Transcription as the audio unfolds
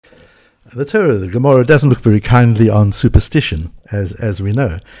The Torah, the Gemara, doesn't look very kindly on superstition, as we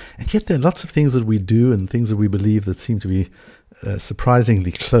know. And yet there are lots of things that we do and things that we believe that seem to be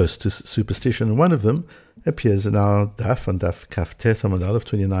surprisingly close to superstition. And one of them appears in our daf, on daf Kaftet Amud Aleph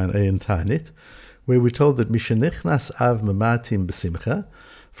 29a in Ta'anit, where we're told that Mishenichnas Av Mamatim B'Simcha.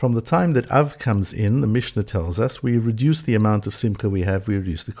 From the time that Av comes in, the Mishnah tells us, we reduce the amount of simcha we have, we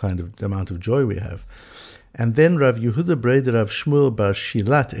reduce the amount of joy we have. And then Rav Yehuda Breder Rav Shmuel Bar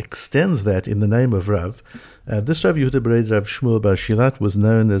Shilat extends that in the name of Rav. This Rav Yehuda Breder Rav Shmuel Bar Shilat was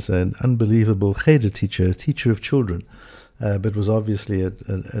known as an unbelievable cheder teacher, a teacher of children, but was obviously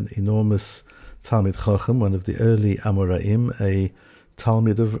an enormous Talmid Chacham, one of the early Amoraim, a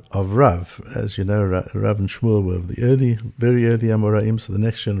Talmid of Rav. As you know, Rav and Shmuel were of the very early Amoraim, so the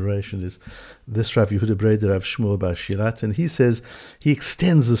next generation is this Rav Yehuda Breder Rav Shmuel Bar Shilat, and he says, he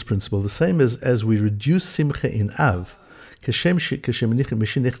extends this principle, the same as we reduce Simcha in Av, just as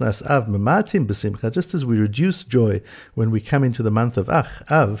we reduce joy when we come into the month of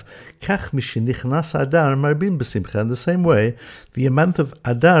Av, in the same way, the month of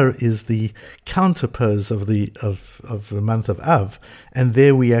Adar is the counterpose of the month of Av, and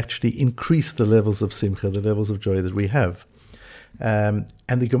there we actually increase the levels of Simcha, the levels of joy that we have. And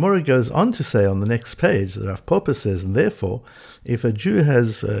the Gemara goes on to say on the next page that Rav Papa says, and therefore, if a Jew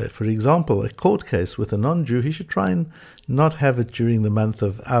has, for example, a court case with a non-Jew, he should try and not have it during the month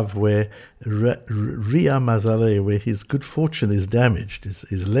of Av, where Ria Mazaleh, where his good fortune is damaged,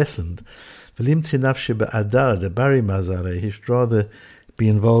 is lessened. He should rather be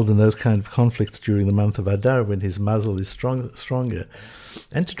involved in those kind of conflicts during the month of Adar, when his mazel is stronger.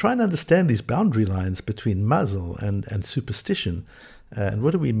 And to try and understand these boundary lines between mazel and superstition. And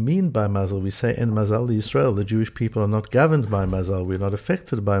what do we mean by mazel? We say, en mazal Yisrael, the Jewish people are not governed by mazel, we're not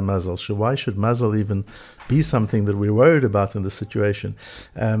affected by mazel. So why should mazel even be something that we're worried about in this situation?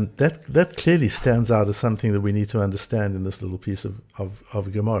 That clearly stands out as something that we need to understand in this little piece of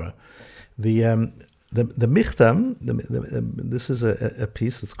Gemara. The Michtam, this is a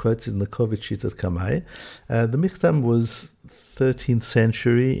piece that's quoted in the Kovit Shitas Kamai. The Michtam was 13th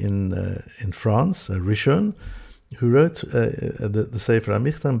century in France, Rishon, who wrote the Sefer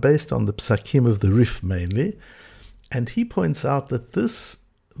HaMichtam based on the Psakim of the Rif mainly. And he points out that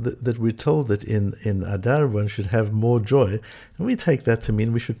that we're told that in Adar one should have more joy, and we take that to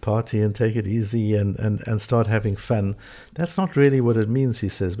mean we should party and take it easy and start having fun. That's not really what it means, he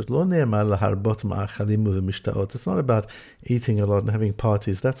says. But it's not about eating a lot and having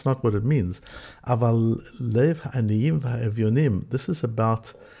parties. That's not what it means. This is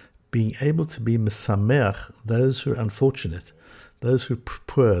about being able to be mesameach those who are unfortunate, those who are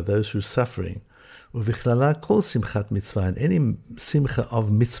poor, those who are suffering. Uvichlala kol simchat mitzvah, and any simcha of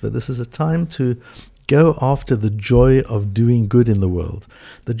mitzvah. This is a time to go after the joy of doing good in the world,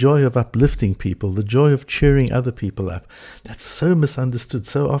 the joy of uplifting people, the joy of cheering other people up. That's so misunderstood.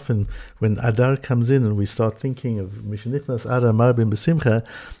 So often when Adar comes in and we start thinking of Mishenichnas Adar Marbim B'Simcha,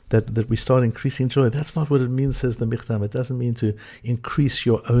 that we start increasing joy. That's not what it means, says the Michtam. It doesn't mean to increase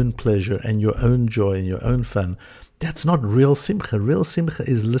your own pleasure and your own joy and your own fun. That's not real simcha. Real simcha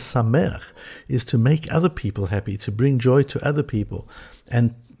is l'sameach, is to make other people happy, to bring joy to other people.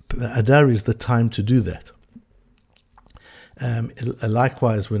 And Adar is the time to do that.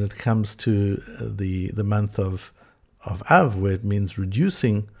 Likewise, when it comes to the month of Av, where it means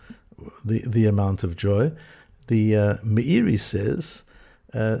reducing the amount of joy, the Meiri says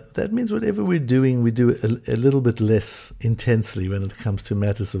that means whatever we're doing, we do a little bit less intensely when it comes to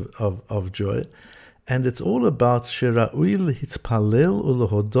matters of joy. And it's all about Shera'uil hitzpalel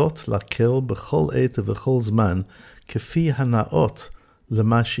ulehodot lakel b'chol et v'chol zman kefi hanaot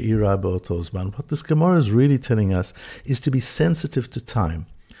lema she'ira be'oto zman. What this Gemara is really telling us is to be sensitive to time,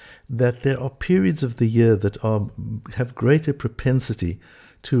 that there are periods of the year that have greater propensity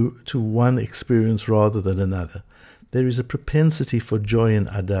to one experience rather than another. There is a propensity for joy in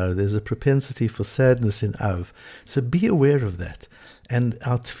Adar. There's a propensity for sadness in Av. So be aware of that. And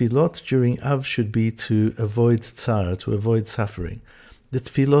our tefillot during Av should be to avoid tzara, to avoid suffering. The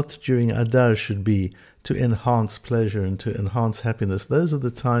tefillot during Adar should be to enhance pleasure and to enhance happiness. Those are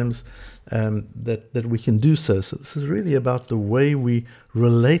the times that we can do so. So this is really about the way we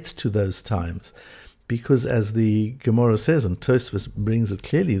relate to those times. Because as the Gemara says, and Tosfos brings it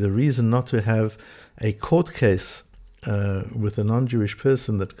clearly, the reason not to have a court case with a non-Jewish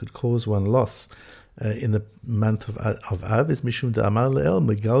person that could cause one loss in the month of Av is Mishum Da'amar Le'el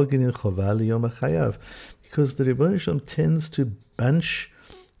Megalgin Chovah Liyom HaChayav, because the Rebbeinu Shalom tends to bunch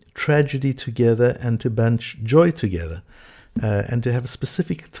tragedy together and to bunch joy together, and to have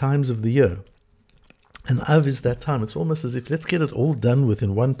specific times of the year. And Av is that time. It's almost as if let's get it all done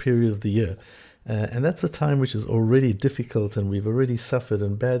within one period of the year. And that's a time which is already difficult, and we've already suffered,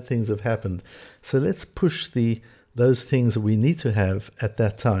 and bad things have happened. So let's push those things that we need to have at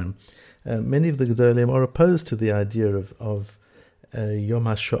that time. Many of the Gedolim are opposed to the idea of Yom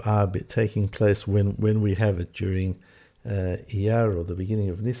HaShoah taking place when we have it during Iyar or the beginning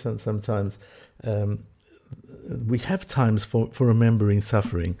of Nisan. Sometimes we have times for remembering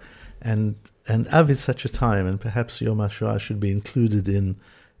suffering, and Av is such a time, and perhaps Yom HaShoah should be included in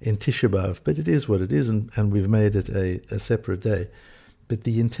Tisha B'Av, but it is what it is, and we've made it a separate day. But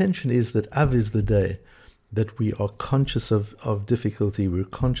the intention is that Av is the day that we are conscious of difficulty, we're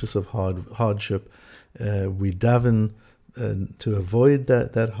conscious of hardship, we daven to avoid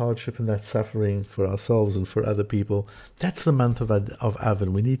that hardship and that suffering for ourselves and for other people. That's the month of Av,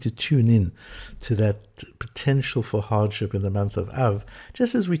 and we need to tune in to that potential for hardship in the month of Av,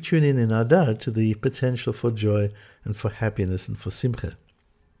 just as we tune in Adar to the potential for joy and for happiness and for simcha.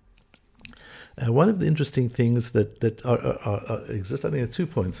 One of the interesting things that are exist, I think, are 2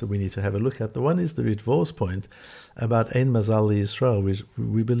 points that we need to have a look at. The one is the Ritvor's point about Ein Mazal Yisrael.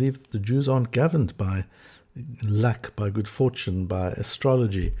 We believe that the Jews aren't governed by luck, by good fortune, by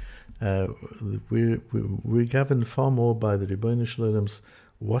astrology. We're governed far more by the Ribbono Shel Olam's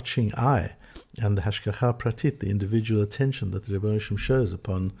watching eye and the Hashgacha Pratit, the individual attention that the Ribbono Shel Olam shows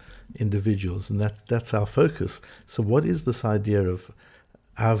upon individuals, and that's our focus. So what is this idea of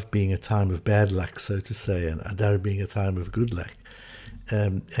Av being a time of bad luck, so to say, and Adar being a time of good luck?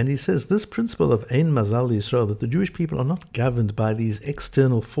 And he says this principle of Ein Mazal Yisrael, that the Jewish people are not governed by these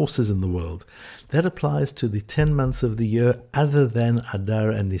external forces in the world, that applies to the 10 months of the year other than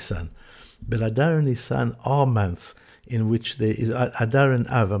Adar and Nisan. But Adar and Nisan are months in which there is, Adar and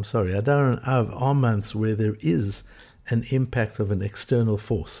Av are months where there is an impact of an external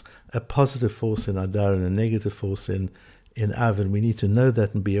force, a positive force in Adar and a negative force in Av, and we need to know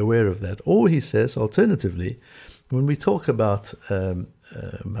that and be aware of that. Or, he says, alternatively, when we talk about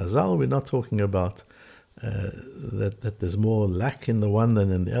Mazal, we're not talking about that there's more luck in the one than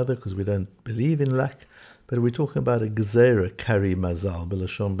in the other, because we don't believe in luck, but we're talking about a Gezerah Kari Mazal,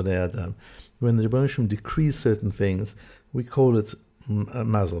 B'lashon B'nei Adam. When the Ribbono Shel Olam decrees certain things, we call it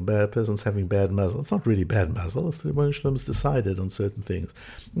Mazal. Bad person's having bad Mazal. It's not really bad Mazal. It's the Ribbono Shel Olam's decided on certain things.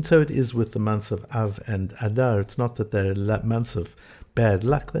 And so it is with the months of Av and Adar. It's not that they're months of bad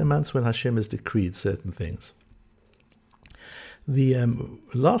luck. They're months when Hashem has decreed certain things. The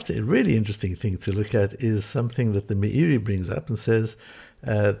last really interesting thing to look at is something that the Meiri brings up and says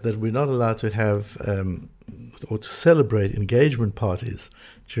that we're not allowed to have or to celebrate engagement parties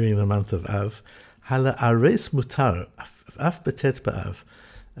during the month of Av. Hala ares mutar af betet ba'av.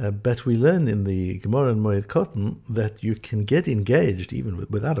 But we learn in the Gemara and Moed Katan that you can get engaged even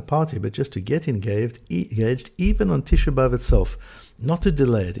without a party, but just to get engaged even on Tisha B'Av itself, not to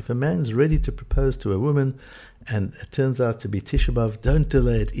delay it. If a man's ready to propose to a woman and it turns out to be Tisha B'Av, don't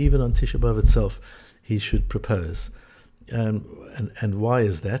delay it. Even on Tisha B'Av itself, he should propose. And why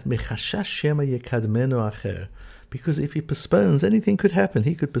is that? Mechashash shema yekadmeno acher. Because if he postpones, anything could happen.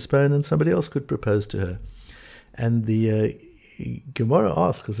 He could postpone and somebody else could propose to her. And the Gemara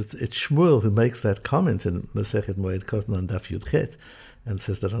asks, because it's Shmuel who makes that comment in Masechet Moed Katan on Daf Yud Chet, and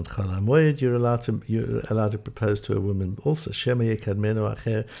says that on Chol HaMoed you're allowed to propose to a woman also. Shema yekadmeno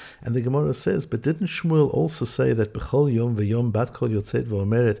acher. And the Gemara says, but didn't Shmuel also say that B'chol Yom V'Yom Bat Kol Yotzet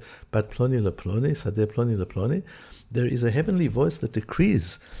V'Omeret Bat Ploni LePloni Sadeh Ploni LePloni? There is a heavenly voice that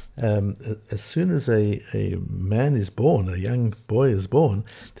decrees as soon as a man is born, a young boy is born,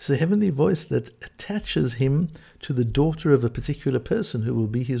 there's a heavenly voice that attaches him to the daughter of a particular person who will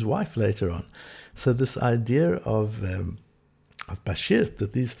be his wife later on. So this idea of Bashir,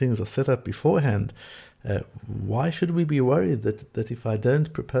 that these things are set up beforehand, why should we be worried that if I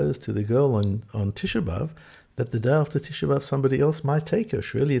don't propose to the girl on Tisha B'Av, that the day after Tisha B'Av somebody else might take her?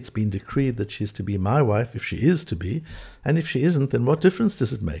 Surely it's been decreed that she's to be my wife, if she is to be, and if she isn't, then what difference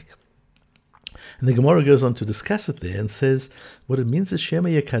does it make? And the Gemara goes on to discuss it there and says, what it means is Shema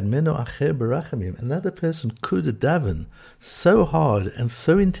yekadmeno acher berachamim. Another person could daven so hard and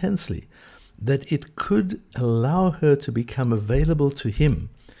so intensely that it could allow her to become available to him.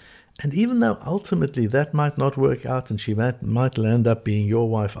 And even though ultimately that might not work out and she might land up being your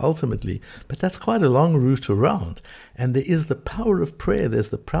wife ultimately, but that's quite a long route around. And there is the power of prayer, there's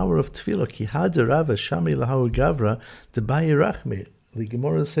the power of tefillah. Ki haderava shami lahu gavra debayi rachme. The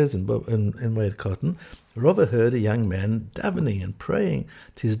Gemara says in Moed Katan, Rava heard a young man davening and praying,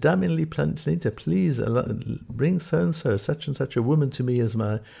 "Tis daminli plantita, please bring so-and-so, such and such a woman to me as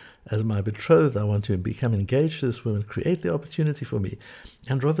my betrothed. I want to become engaged to this woman, create the opportunity for me."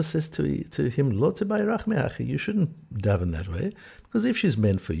 And Rava says to him, "Lo tebayirach me'achi, you shouldn't daven that way, because if she's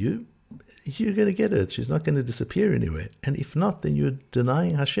meant for you, you're going to get her. She's not going to disappear anywhere. And if not, then you're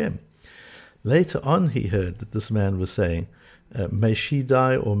denying Hashem." Later on, he heard that this man was saying, "May she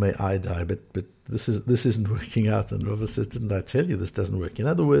die or may I die?" But this isn't working out. And Rava says, "Didn't I tell you this doesn't work?" In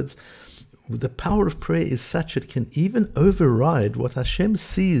other words, the power of prayer is such it can even override what Hashem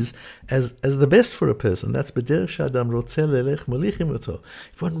sees as the best for a person. That's b'derech she'adam rotzeh lelech molichim oto.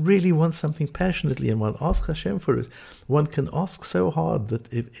 If one really wants something passionately and one asks Hashem for it, one can ask so hard that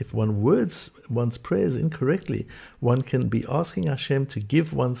if one words one's prayers incorrectly, one can be asking Hashem to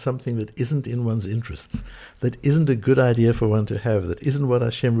give one something that isn't in one's interests, that isn't a good idea for one to have, that isn't what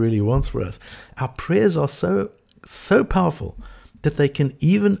Hashem really wants for us. Our prayers are so powerful that they can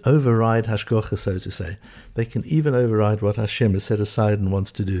even override hashgacha, so to say. They can even override what Hashem has set aside and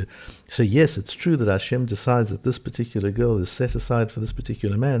wants to do. So yes, it's true that Hashem decides that this particular girl is set aside for this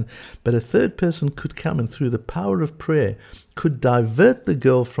particular man, but a third person could come and through the power of prayer could divert the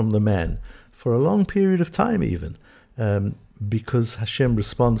girl from the man for a long period of time even, because Hashem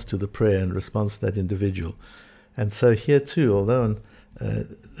responds to the prayer and responds to that individual. And so here too, although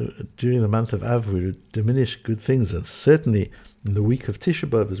during the month of Av we diminish good things, and certainly in the week of Tisha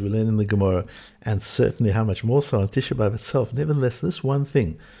B'Av, as we learn in the Gemara, and certainly how much more so on Tisha B'Av itself, nevertheless, this one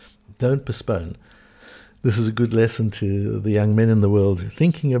thing, don't postpone. This is a good lesson to the young men in the world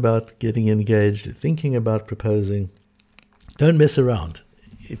thinking about getting engaged, thinking about proposing. Don't mess around.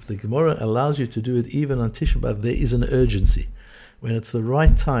 If the Gemara allows you to do it even on Tisha B'Av, there is an urgency. When it's the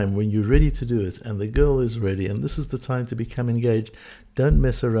right time, when you're ready to do it, and the girl is ready, and this is the time to become engaged, don't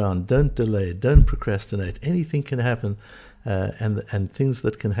mess around, don't delay, don't procrastinate. Anything can happen, and things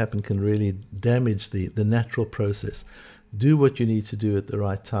that can happen can really damage the natural process. Do what you need to do at the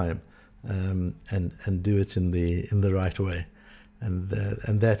right time, and do it in the right way, and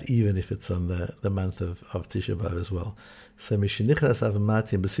that even if it's on the month of Tisha B'Av as well. So Mishenichas Av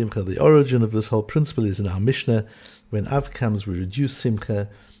Matim B'Simcha, the origin of this whole principle is in our Mishnah. When Av comes, we reduce Simcha,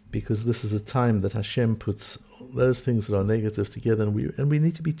 because this is a time that Hashem puts those things that are negative together, and we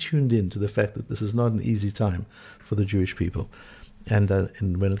need to be tuned in to the fact that this is not an easy time for the Jewish people. And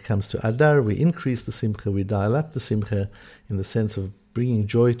when it comes to Adar, we increase the Simcha, we dial up the Simcha in the sense of bringing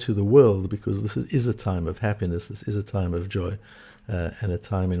joy to the world, because this is a time of happiness, this is a time of joy, and a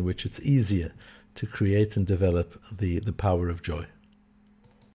time in which it's easier to create and develop the power of joy.